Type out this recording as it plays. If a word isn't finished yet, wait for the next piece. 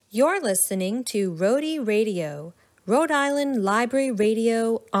You're listening to Rhody Radio, Rhode Island Library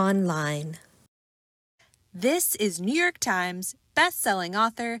Radio Online. This is New York Times best-selling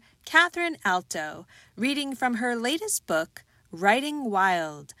author Catherine Alto reading from her latest book, Writing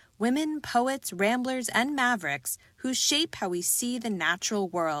Wild: Women, Poets, Ramblers, and Mavericks Who Shape How We See the Natural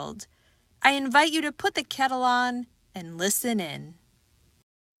World. I invite you to put the kettle on and listen in.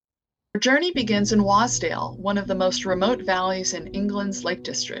 Our journey begins in Wasdale, one of the most remote valleys in England's Lake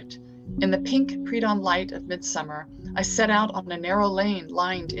District. In the pink pre-dawn light of midsummer, I set out on a narrow lane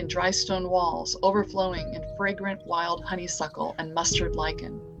lined in dry stone walls, overflowing in fragrant wild honeysuckle and mustard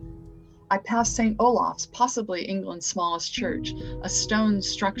lichen. I passed St. Olaf's, possibly England's smallest church, a stone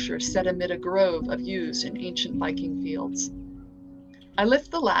structure set amid a grove of yews in ancient Viking fields. I lift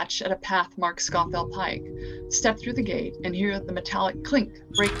the latch at a path marked Scafell Pike, step through the gate, and hear the metallic clink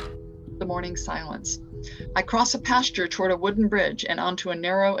break the morning silence. I cross a pasture toward a wooden bridge and onto a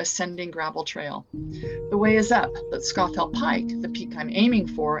narrow ascending gravel trail. The way is up, but Scafell Pike, the peak I'm aiming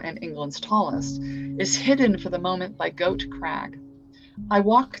for and England's tallest, is hidden for the moment by Goat Crag. I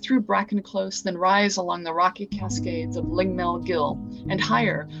walk through Bracken Close, then rise along the rocky cascades of Lingmel Gill, and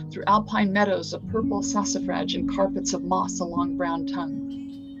higher through alpine meadows of purple sassafrage and carpets of moss along Brown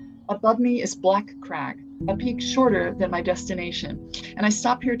Tongue. Above me is Black Crag, a peak shorter than my destination, and I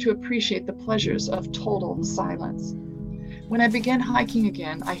stop here to appreciate the pleasures of total silence. When I begin hiking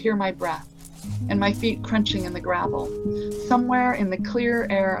again, I hear my breath and my feet crunching in the gravel. Somewhere in the clear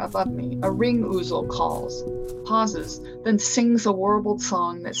air above me, a ring ouzel calls, pauses, then sings a warbled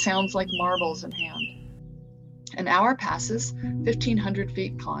song that sounds like marbles in hand. An hour passes, 1,500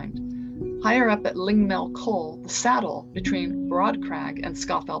 feet climbed. Higher up at Lingmel Col, the saddle between Broad Crag and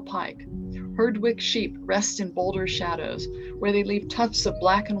Scafell Pike. Herdwick sheep rest in boulder shadows, where they leave tufts of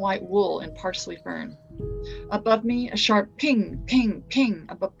black and white wool and parsley fern. Above me, a sharp ping, ping, ping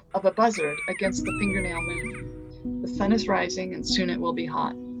of a buzzard against the fingernail moon. The sun is rising and soon it will be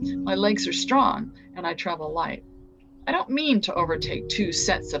hot. My legs are strong and I travel light. I don't mean to overtake two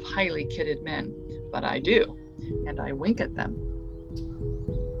sets of highly kitted men, but I do, and I wink at them.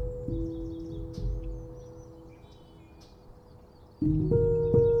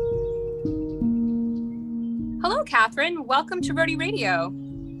 Hello, Catherine. Welcome to Rhody Radio.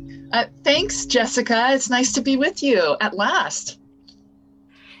 Thanks, Jessica. It's nice to be with you at last.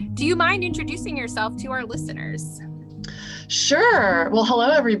 Do you mind introducing yourself to our listeners? Sure. Well, hello,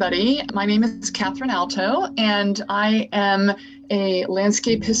 everybody. My name is Catherine Alto, and I am a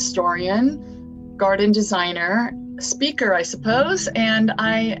landscape historian, garden designer, speaker, I suppose, and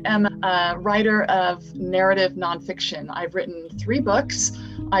I am a writer of narrative nonfiction. I've written 3 books.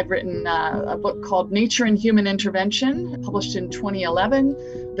 I've written a book called Nature and Human Intervention, published in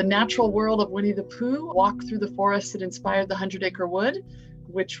 2011, The Natural World of Winnie the Pooh, Walk Through the Forest That Inspired the 100-Acre Wood,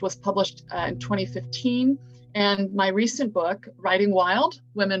 which was published in 2015, and my recent book, Writing Wild: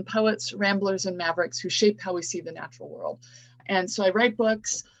 Women, Poets, Ramblers, and Mavericks Who Shape How We See the Natural World. And so I write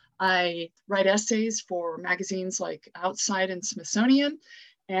books, I write essays for magazines like Outside and Smithsonian,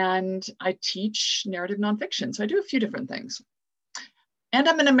 and I teach narrative nonfiction. So I do a few different things. And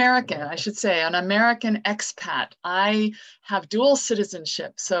I'm an American, I should say, an American expat. I have dual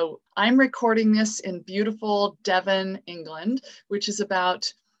citizenship. So I'm recording this in beautiful Devon, England, which is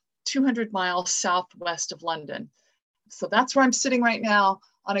about 200 miles southwest of London. So that's where I'm sitting right now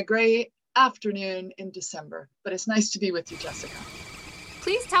on a gray afternoon in December. But it's nice to be with you, Jessica.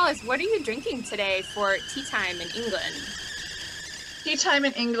 Please tell us, what are you drinking today for tea time in England? Tea time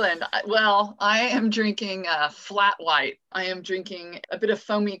in England. Well, I am drinking flat white. I am drinking a bit of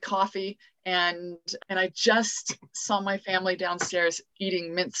foamy coffee, and I just saw my family downstairs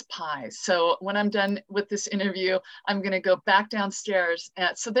eating mince pies. So when I'm done with this interview, I'm going to go back downstairs.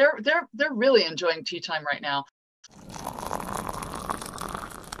 So they're really enjoying tea time right now.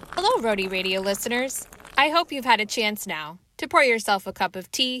 Hello, Rhody Radio listeners. I hope you've had a chance now to pour yourself a cup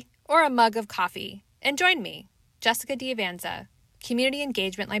of tea or a mug of coffee and join me, Jessica D'Avanza, Community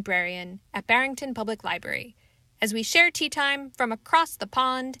Engagement Librarian at Barrington Public Library, as we share tea time from across the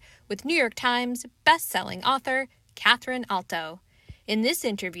pond with New York Times best-selling author Catherine Alto. In this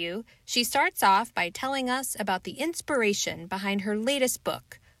interview, she starts off by telling us about the inspiration behind her latest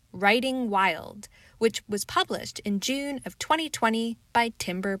book, Writing Wild, which was published in June of 2020 by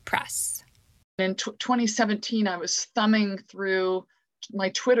Timber Press. In 2017, I was thumbing through my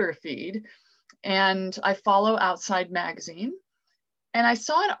Twitter feed, and I follow Outside Magazine. And I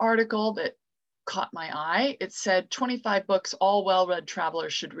saw an article that caught my eye. It said 25 books all well-read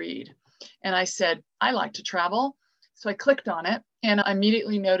travelers should read. And I said, I like to travel. So I clicked on it and I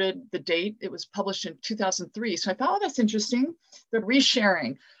immediately noted the date. It was published in 2003. So I thought, oh, that's interesting. They're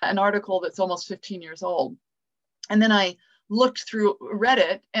resharing an article that's almost 15 years old. And then I read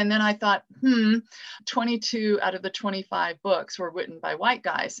it, and then I thought, 22 out of the 25 books were written by white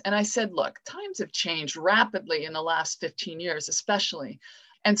guys. And I said, look, times have changed rapidly in the last 15 years, especially.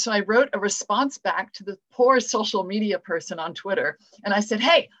 And so I wrote a response back to the poor social media person on Twitter. And I said,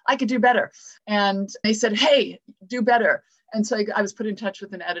 hey, I could do better. And they said, hey, do better. And so I was put in touch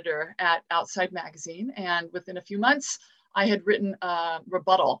with an editor at Outside Magazine. And within a few months, I had written a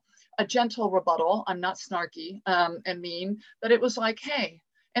rebuttal, a gentle rebuttal. I'm not snarky and mean, but it was like, hey,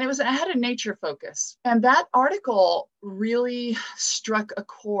 and it had a nature focus. And that article really struck a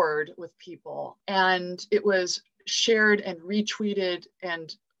chord with people. And it was shared and retweeted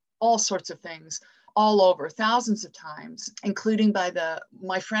and all sorts of things all over, thousands of times, including by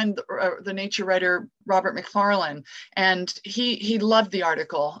my friend, the nature writer, Robert Macfarlane. And he loved the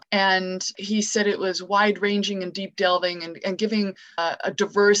article. And he said it was wide ranging and deep delving and giving a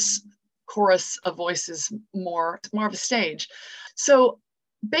diverse chorus of voices more of a stage. So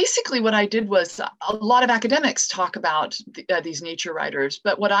basically what I did was, a lot of academics talk about these nature writers,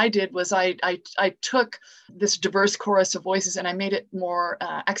 but what I did was I took this diverse chorus of voices and I made it more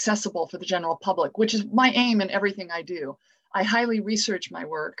accessible for the general public, which is my aim in everything I do. I highly research my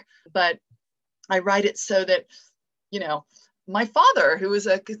work, but I write it so that, my father, who was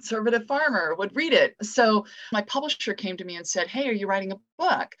a conservative farmer, would read it. So my publisher came to me and said, hey, are you writing a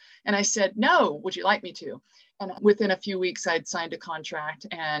book? And I said, no, would you like me to? And within a few weeks, I'd signed a contract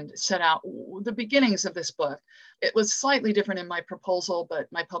and set out the beginnings of this book. It was slightly different in my proposal,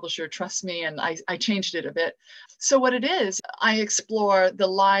 but my publisher trusts me and I changed it a bit. So what it is, I explore the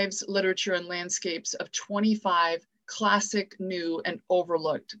lives, literature, and landscapes of 25 classic, new, and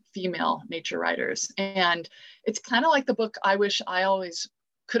overlooked female nature writers. And it's kind of like the book I wish I always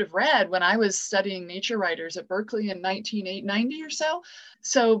could have read when I was studying nature writers at Berkeley in 1990 or so.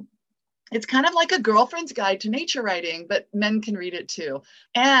 So it's kind of like a girlfriend's guide to nature writing, but men can read it too.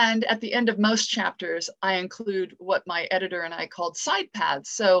 And at the end of most chapters, I include what my editor and I called side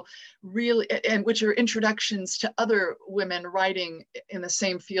paths. So really, and which are introductions to other women writing in the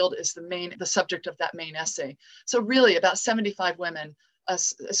same field as the subject of that main essay. So really about 75 women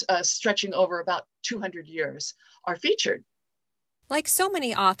stretching over about 200 years are featured. Like so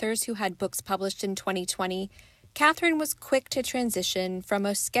many authors who had books published in 2020, Catherine was quick to transition from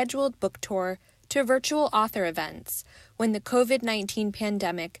a scheduled book tour to virtual author events when the COVID-19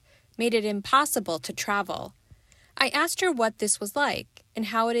 pandemic made it impossible to travel. I asked her what this was like and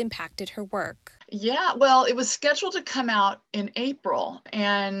how it impacted her work. Yeah, well, it was scheduled to come out in April,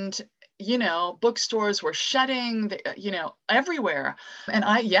 and bookstores were shutting, everywhere. And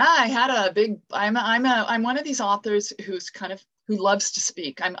I'm one of these authors who loves to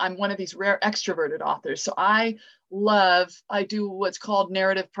speak. I'm one of these rare extroverted authors. So I do what's called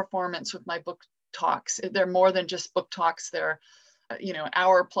narrative performance with my book talks. They're more than just book talks. They're,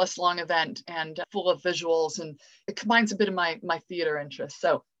 hour plus long event and full of visuals, and it combines a bit of my theater interest.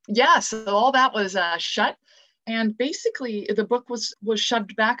 So yeah, so all that was shut. And basically the book was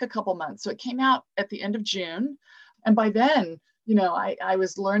shoved back a couple months. So it came out at the end of June. And by then, I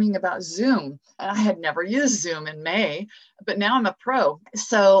was learning about Zoom, and I had never used Zoom in May, but now I'm a pro.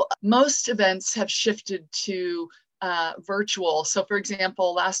 So most events have shifted to virtual. So for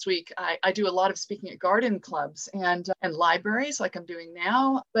example, last week, I do a lot of speaking at garden clubs and libraries like I'm doing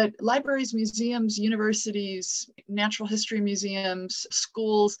now, but libraries, museums, universities, natural history museums,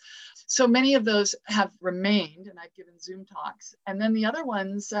 schools. So many of those have remained, and I've given Zoom talks. And then the other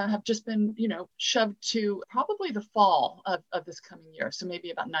ones have just been, shoved to probably the fall of this coming year. So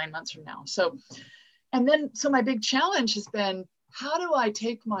maybe about 9 months from now. So my big challenge has been, how do I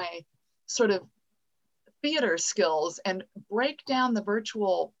take my sort of theater skills and break down the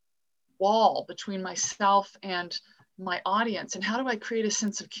virtual wall between myself and my audience? And how do I create a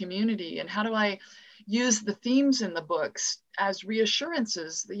sense of community? And how do I use the themes in the books as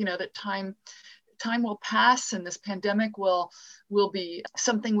reassurances, that time will pass and this pandemic will be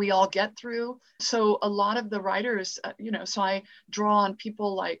something we all get through. So a lot of the writers, so I draw on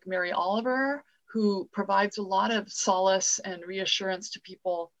people like Mary Oliver, who provides a lot of solace and reassurance to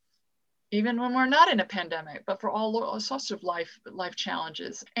people, even when we're not in a pandemic, but for all sorts of life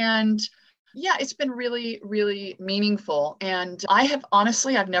challenges. And yeah, it's been really, really meaningful. And I've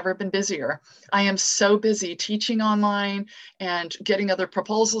never been busier. I am so busy teaching online and getting other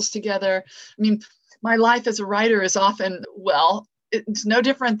proposals together. I mean, my life as a writer is often, it's no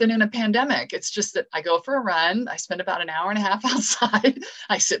different than in a pandemic. It's just that I go for a run. I spend about an hour and a half outside.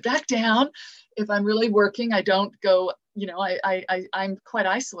 I sit back down. If I'm really working, I don't go, I'm quite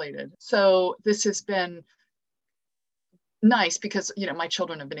isolated. So this has been nice because, my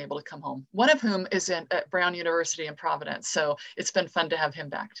children have been able to come home, one of whom is at Brown University in Providence. So it's been fun to have him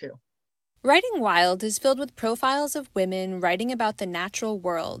back too. Writing Wild is filled with profiles of women writing about the natural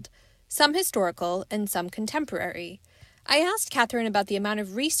world, some historical and some contemporary. I asked Catherine about the amount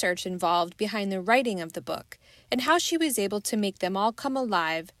of research involved behind the writing of the book and how she was able to make them all come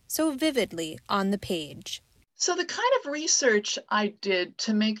alive so vividly on the page. So the kind of research I did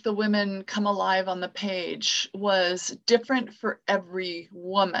to make the women come alive on the page was different for every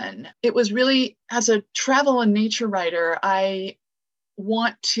woman. It was really, as a travel and nature writer, I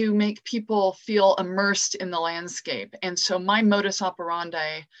want to make people feel immersed in the landscape. And so my modus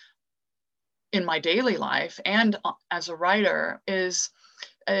operandi in my daily life and as a writer is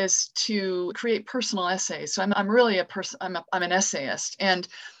to create personal essays. So I'm really I'm an essayist, and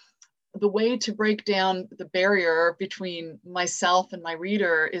the way to break down the barrier between myself and my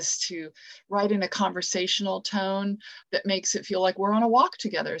reader is to write in a conversational tone that makes it feel like we're on a walk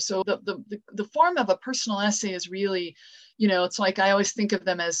together. So the form of a personal essay is really, it's like I always think of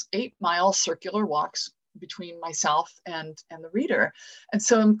them as 8-mile circular walks between myself and the reader. And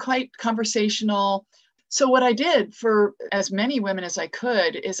so I'm quite conversational. So what I did for as many women as I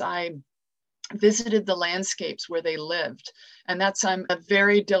could is I visited the landscapes where they lived. And I'm a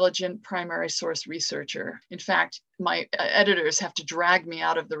very diligent primary source researcher. In fact, my editors have to drag me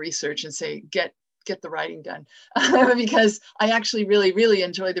out of the research and say, get the writing done, because I actually really, really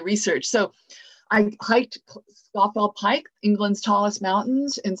enjoy the research. So I hiked Scawfell Pike, England's tallest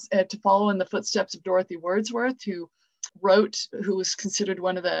mountains, and to follow in the footsteps of Dorothy Wordsworth, who was considered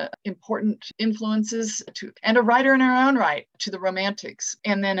one of the important influences and a writer in her own right to the Romantics.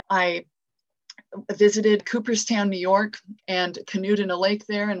 And then I visited Cooperstown, New York, and canoed in a lake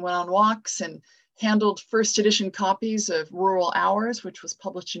there and went on walks and handled first edition copies of Rural Hours, which was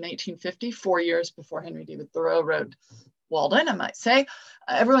published in 1850, 4 years before Henry David Thoreau wrote Walden, I might say.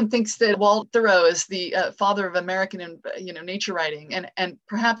 Everyone thinks that Walter Thoreau is the father of American nature writing, and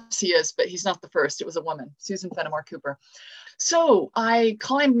perhaps he is, but he's not the first. It was a woman, Susan Fenimore Cooper. So I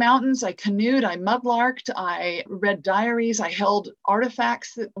climbed mountains, I canoed, I mudlarked, I read diaries, I held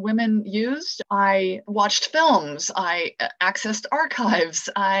artifacts that women used, I watched films, I accessed archives,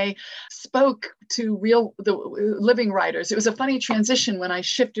 I spoke to the living writers. It was a funny transition when I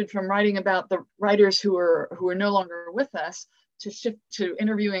shifted from writing about the writers who are no longer with us to shift to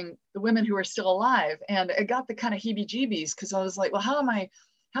interviewing the women who are still alive. And it got the kind of heebie-jeebies because I was like, well, how am I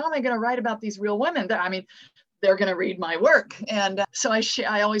going to write about these real women? They're going to read my work. And so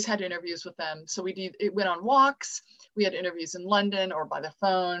I always had interviews with them. So it went on walks. We had interviews in London or by the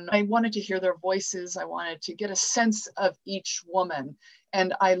phone. I wanted to hear their voices. I wanted to get a sense of each woman.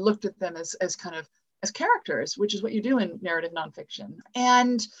 And I looked at them as as characters, which is what you do in narrative nonfiction.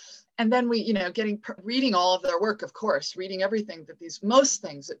 And then we, reading all of their work, of course, reading everything most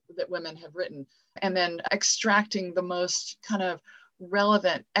things that women have written, and then extracting the most kind of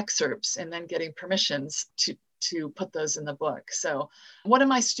relevant excerpts and then getting permissions to put those in the book. So one of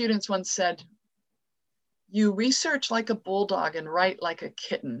my students once said, you research like a bulldog and write like a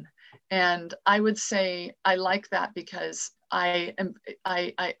kitten. And I would say I like that because I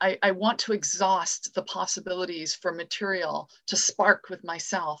want to exhaust the possibilities for material to spark with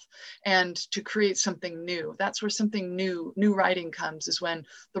myself and to create something new. That's where something new writing comes, is when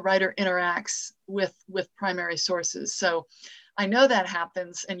the writer interacts with primary sources. So I know that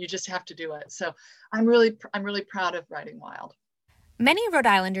happens, and you just have to do it. So I'm really proud of Writing Wild. Many Rhode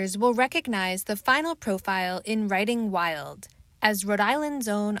Islanders will recognize the final profile in Writing Wild as Rhode Island's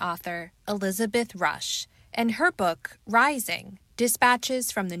own author, Elizabeth Rush, and her book, Rising,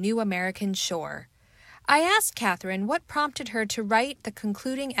 Dispatches from the New American Shore. I asked Catherine what prompted her to write the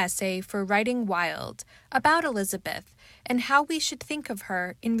concluding essay for Writing Wild about Elizabeth and how we should think of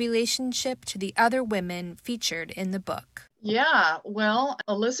her in relationship to the other women featured in the book. Yeah, well,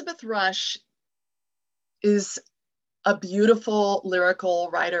 Elizabeth Rush is a beautiful lyrical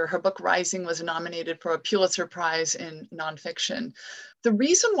writer. Her book Rising was nominated for a Pulitzer Prize in nonfiction. The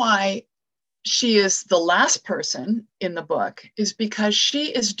reason why she is the last person in the book is because she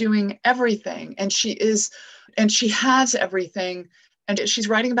is doing everything, and she has everything, and she's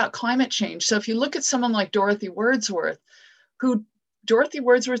writing about climate change. So if you look at someone like Dorothy Wordsworth, Dorothy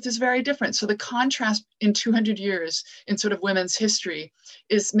Wordsworth is very different. So the contrast in 200 years in sort of women's history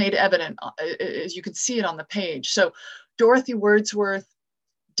is made evident, as you can see it on the page. So Dorothy Wordsworth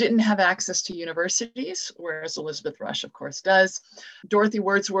didn't have access to universities, whereas Elizabeth Rush, of course, does. Dorothy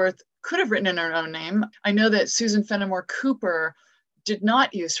Wordsworth could have written in her own name. I know that Susan Fenimore Cooper did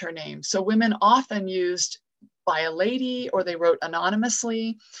not use her name. So women often used by a lady, or they wrote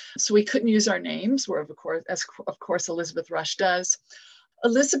anonymously. So we couldn't use our names, where of course Elizabeth Rush does.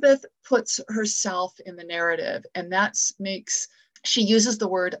 Elizabeth puts herself in the narrative, and she uses the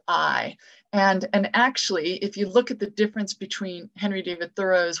word I. And actually, if you look at the difference between Henry David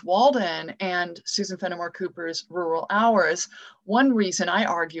Thoreau's Walden and Susan Fenimore Cooper's Rural Hours, one reason I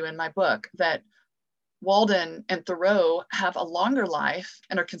argue in my book that Walden and Thoreau have a longer life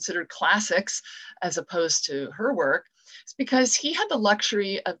and are considered classics as opposed to her work is because he had the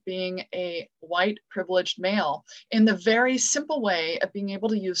luxury of being a white privileged male in the very simple way of being able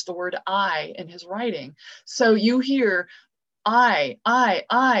to use the word I in his writing. So you hear I.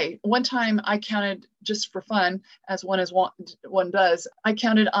 One time I counted, just for fun, as one does, I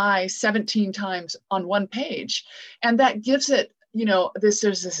counted I 17 times on one page. And that gives it, there's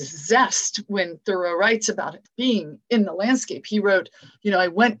this zest when Thoreau writes about it being in the landscape. He wrote, I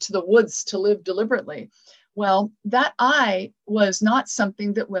went to the woods to live deliberately. Well, that I was not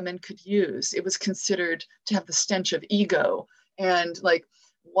something that women could use. It was considered to have the stench of ego. And like,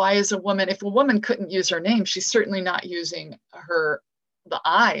 why is if a woman couldn't use her name, she's certainly not using the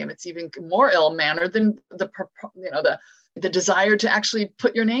I, and it's even more ill-mannered than the desire to actually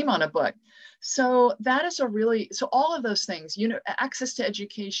put your name on a book. So that is so all of those things, access to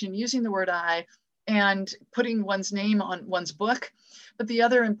education, using the word I, and putting one's name on one's book. But the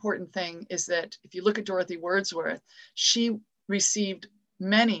other important thing is that if you look at Dorothy Wordsworth, she received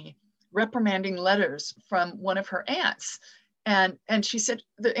many reprimanding letters from one of her aunts. And she said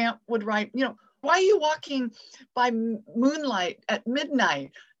the aunt would write, why are you walking by moonlight at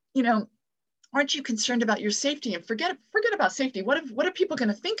midnight? Aren't you concerned about your safety? And forget about safety. What are people going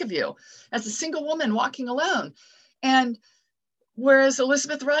to think of you as a single woman walking alone? And whereas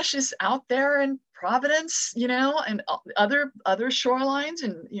Elizabeth Rush is out there in Providence, and other shorelines,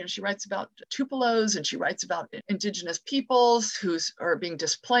 and she writes about Tupelos, and she writes about indigenous peoples who are being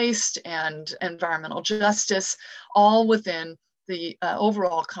displaced, and environmental justice, all within the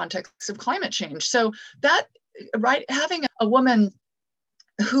overall context of climate change. So that, right, having a woman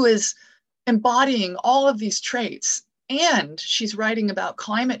who is embodying all of these traits, and she's writing about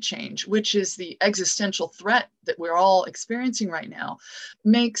climate change, which is the existential threat that we're all experiencing right now,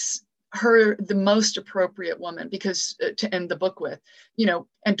 makes her the most appropriate woman because to end the book with,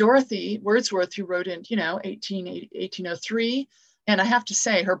 and Dorothy Wordsworth, who wrote in, 1803, and I have to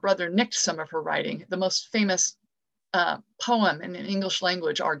say her brother nicked some of her writing. The most famous poem in English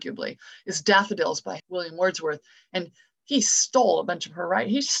language, arguably, is Daffodils by William Wordsworth. And he stole a bunch of her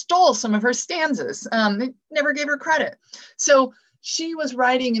writing. He stole some of her stanzas. They never gave her credit. So she was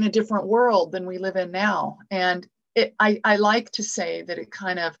writing in a different world than we live in now. And I like to say that it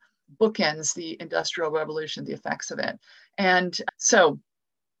kind of bookends the Industrial Revolution, the effects of it. And so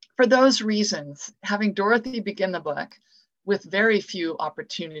for those reasons, having Dorothy begin the book with very few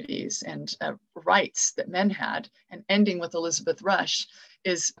opportunities and rights that men had, and ending with Elizabeth Rush,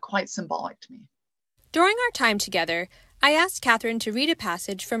 is quite symbolic to me. During our time together, I asked Catherine to read a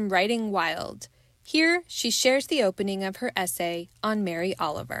passage from Writing Wild. Here, she shares the opening of her essay on Mary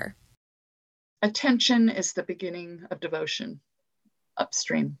Oliver. Attention is the beginning of devotion.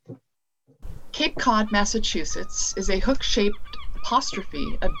 Upstream. Cape Cod, Massachusetts, is a hook-shaped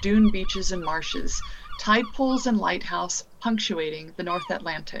apostrophe of dune beaches and marshes, tide pools and lighthouse punctuating the North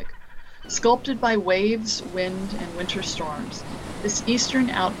Atlantic. Sculpted by waves, wind, and winter storms, this eastern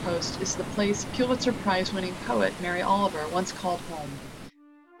outpost is the place Pulitzer Prize-winning poet Mary Oliver once called home.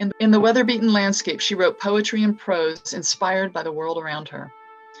 In the weather-beaten landscape, she wrote poetry and prose inspired by the world around her.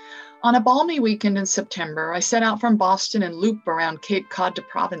 On a balmy weekend in September, I set out from Boston and loop around Cape Cod to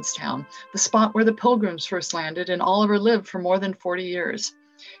Provincetown, the spot where the Pilgrims first landed and Oliver lived for more than 40 years.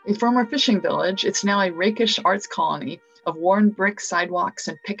 A former fishing village, it's now a rakish arts colony of worn brick sidewalks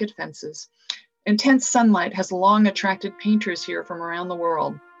and picket fences. Intense sunlight has long attracted painters here from around the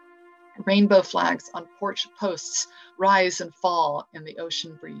world. Rainbow flags on porch posts rise and fall in the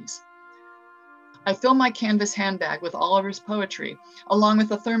ocean breeze. I fill my canvas handbag with Oliver's poetry, along with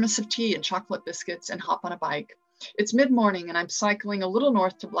a thermos of tea and chocolate biscuits, and hop on a bike. It's mid-morning and I'm cycling a little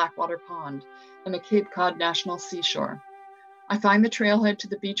north to Blackwater Pond and the Cape Cod National Seashore. I find the trailhead to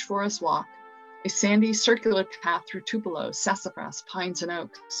the Beach Forest Walk, a sandy circular path through Tupelos, sassafras, pines, and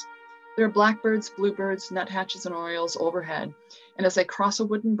oaks. There are blackbirds, bluebirds, nuthatches, and orioles overhead, and as I cross a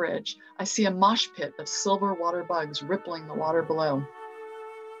wooden bridge, I see a mosh pit of silver water bugs rippling the water below.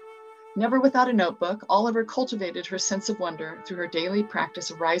 Never without a notebook, Oliver cultivated her sense of wonder through her daily practice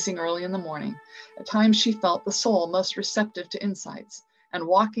of rising early in the morning. At times she felt the soul most receptive to insights, and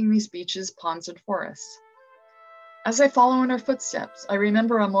walking these beaches, ponds, and forests. As I follow in her footsteps, I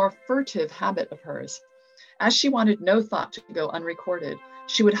remember a more furtive habit of hers. As she wanted no thought to go unrecorded,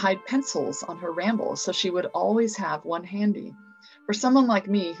 she would hide pencils on her rambles so she would always have one handy. For someone like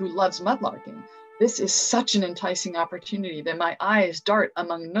me who loves mudlarking, this is such an enticing opportunity that my eyes dart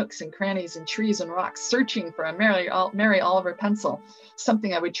among nooks and crannies and trees and rocks, searching for a Mary Oliver pencil,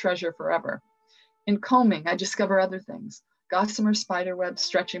 something I would treasure forever. In combing, I discover other things: gossamer spiderwebs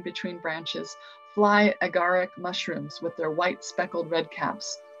stretching between branches, fly agaric mushrooms with their white speckled red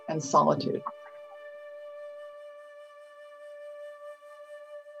caps, and solitude.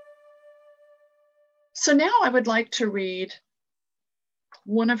 So now I would like to read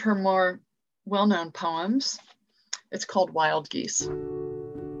one of her more well-known poems. It's called Wild Geese.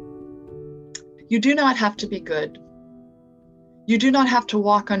 You do not have to be good. You do not have to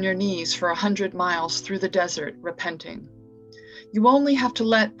walk on your knees for 100 miles through the desert repenting. You only have to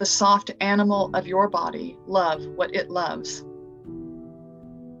let the soft animal of your body love what it loves.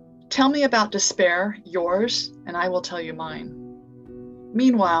 Tell me about despair, yours, and I will tell you mine.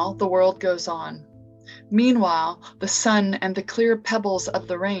 Meanwhile, the world goes on. Meanwhile, the sun and the clear pebbles of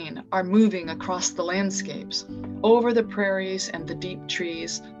the rain are moving across the landscapes, over the prairies and the deep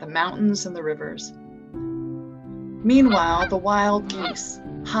trees, the mountains and the rivers. Meanwhile, the wild geese,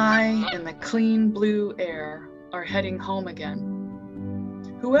 high in the clean blue air, are heading home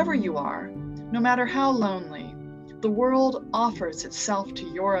again. Whoever you are, no matter how lonely, the world offers itself to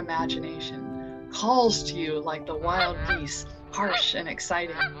your imagination, calls to you like the wild geese, harsh and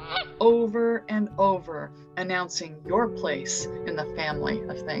exciting, over and over, announcing your place in the family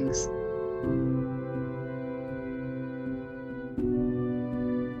of things.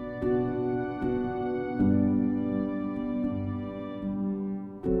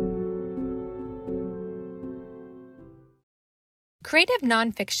 Creative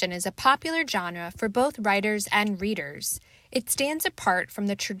nonfiction is a popular genre for both writers and readers. It stands apart from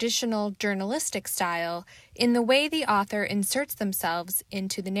the traditional journalistic style in the way the author inserts themselves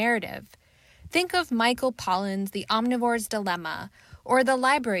into the narrative. Think of Michael Pollan's The Omnivore's Dilemma or The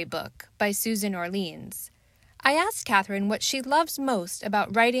Library Book by Susan Orleans. I asked Catherine what she loves most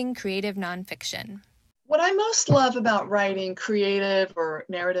about writing creative nonfiction. What I most love about writing creative or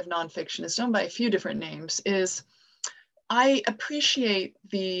narrative nonfiction, is known by a few different names, is I appreciate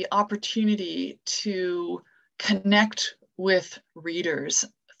the opportunity to connect with readers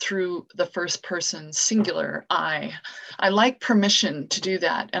through the first person singular I. I like permission to do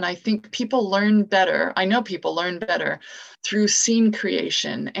that. And I think people learn better. I know people learn better through scene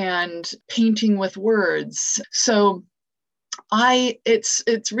creation and painting with words. So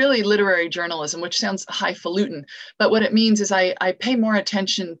it's really literary journalism, which sounds highfalutin, but what it means is I pay more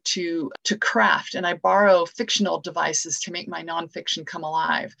attention to craft, and I borrow fictional devices to make my nonfiction come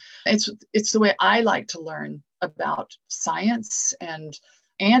alive. It's the way I like to learn about science and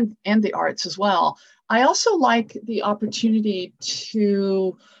the arts as well. I also like the opportunity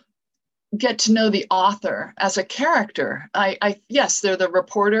to get to know the author as a character. Yes, they're the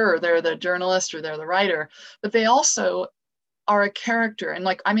reporter or they're the journalist or they're the writer, but they also are a character, and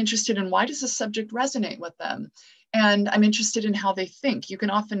like I'm interested in why does the subject resonate with them, and I'm interested in how they think. You can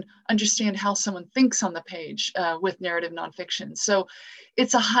often understand how someone thinks on the page with narrative nonfiction. So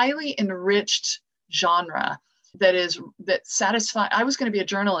it's a highly enriched genre that satisfies. I was going to be a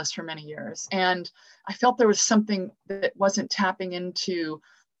journalist for many years, and I felt there was something that wasn't tapping into.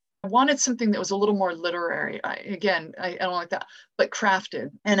 I wanted something that was a little more literary. I don't like that, but crafted.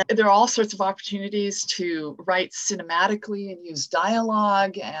 And there are all sorts of opportunities to write cinematically and use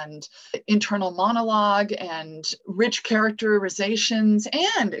dialogue and internal monologue and rich characterizations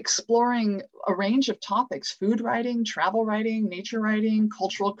and exploring a range of topics: food writing, travel writing, nature writing,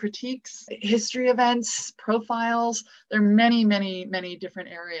 cultural critiques, history events, profiles. There are many, many, many different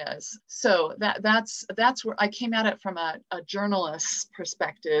areas. So that's where I came at it from a journalist's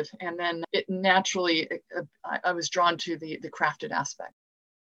perspective. And then it naturally, I was drawn to the crafted aspect.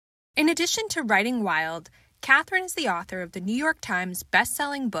 In addition to writing wild, Catherine is the author of the New York Times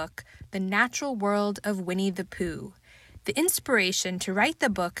best-selling book, The Natural World of Winnie the Pooh. The inspiration to write the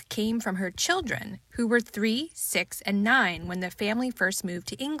book came from her children, who were 3, 6, and 9 when the family first moved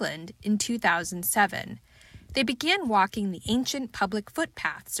to England in 2007. They began walking the ancient public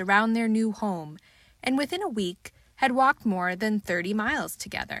footpaths around their new home, and within a week had walked more than 30 miles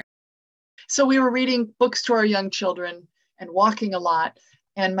together. So we were reading books to our young children and walking a lot.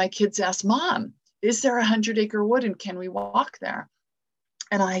 And my kids asked, "Mom, is there a 100-acre wood and can we walk there?"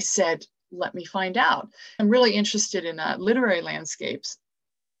 And I said, let me find out. I'm really interested in literary landscapes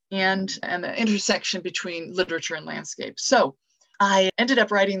and the intersection between literature and landscape. So I ended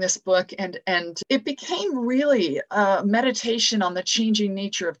up writing this book, and it became really a meditation on the changing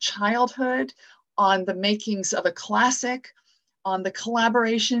nature of childhood, on the makings of a classic, on the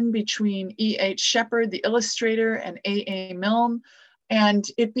collaboration between E.H. Shepard, the illustrator, and A.A. Milne. And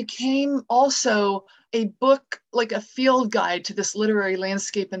it became also a book, like a field guide to this literary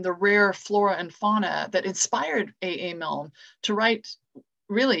landscape and the rare flora and fauna that inspired A.A. Milne to write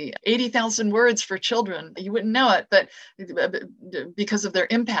really 80,000 words for children. You wouldn't know it, but because of their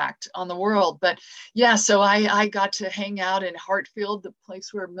impact on the world. But yeah, so I got to hang out in Hartfield, the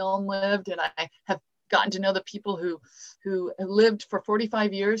place where Milne lived, and I have gotten to know the people who lived for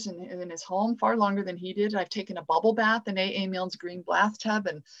 45 years in his home, far longer than he did. I've taken a bubble bath in A.A. Milne's green bathtub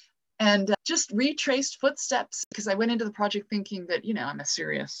and just retraced footsteps, because I went into the project thinking that, I'm a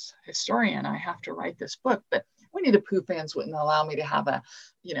serious historian. I have to write this book, but Winnie the Pooh fans wouldn't allow me to have an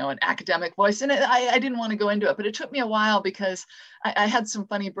academic voice. And I didn't want to go into it, but it took me a while, because I had some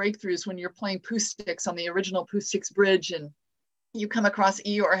funny breakthroughs when you're playing Pooh Sticks on the original Pooh Sticks Bridge, and you come across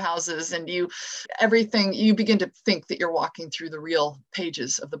Eeyore houses, and you begin to think that you're walking through the real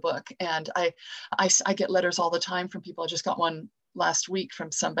pages of the book. And I get letters all the time from people. I just got one last week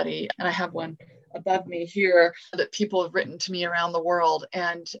from somebody, and I have one above me here, that people have written to me around the world.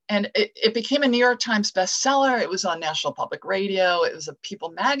 And it became a New York Times bestseller. It was on National Public Radio. It was a People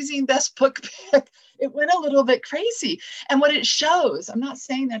Magazine best book pick. It went a little bit crazy. And what it shows, I'm not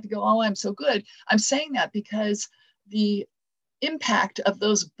saying that to go, oh, I'm so good. I'm saying that because the impact of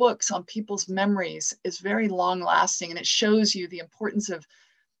those books on people's memories is very long lasting, and it shows you the importance of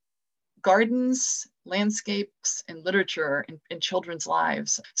gardens, landscapes, and literature in children's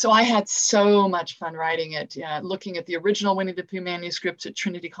lives. So I had so much fun writing it, looking at the original Winnie the Pooh manuscripts at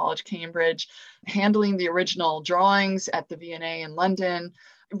Trinity College, Cambridge, handling the original drawings at the V&A in London,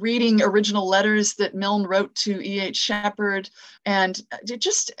 reading original letters that Milne wrote to E.H. Shepard. And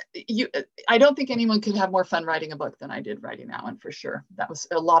I don't think anyone could have more fun writing a book than I did writing that one, for sure. That was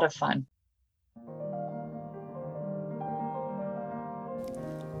a lot of fun.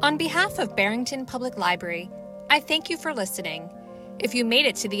 On behalf of Barrington Public Library, I thank you for listening. If you made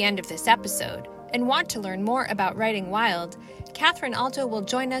it to the end of this episode and want to learn more about writing wild, Catherine Alto will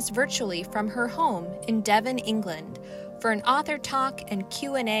join us virtually from her home in Devon, England, for an author talk and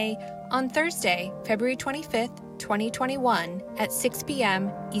Q&A on Thursday, February 25th, 2021 at 6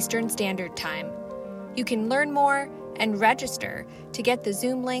 p.m. Eastern Standard Time. You can learn more and register to get the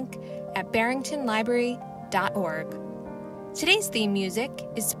Zoom link at barringtonlibrary.org. Today's theme music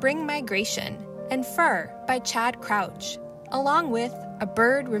is Spring Migration and Fur by Chad Crouch, along with A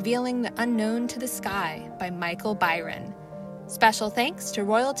Bird Revealing the Unknown to the Sky by Michael Byron. Special thanks to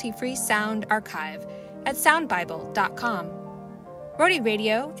royalty-free sound archive at soundbible.com. Rhody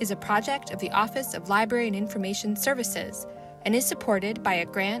Radio is a project of the Office of Library and Information Services and is supported by a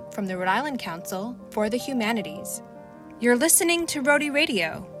grant from the Rhode Island Council for the Humanities. You're listening to Rhody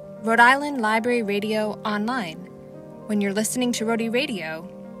Radio, Rhode Island Library Radio Online. When you're listening to Rhody Radio,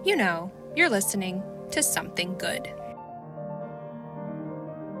 you're listening to something good.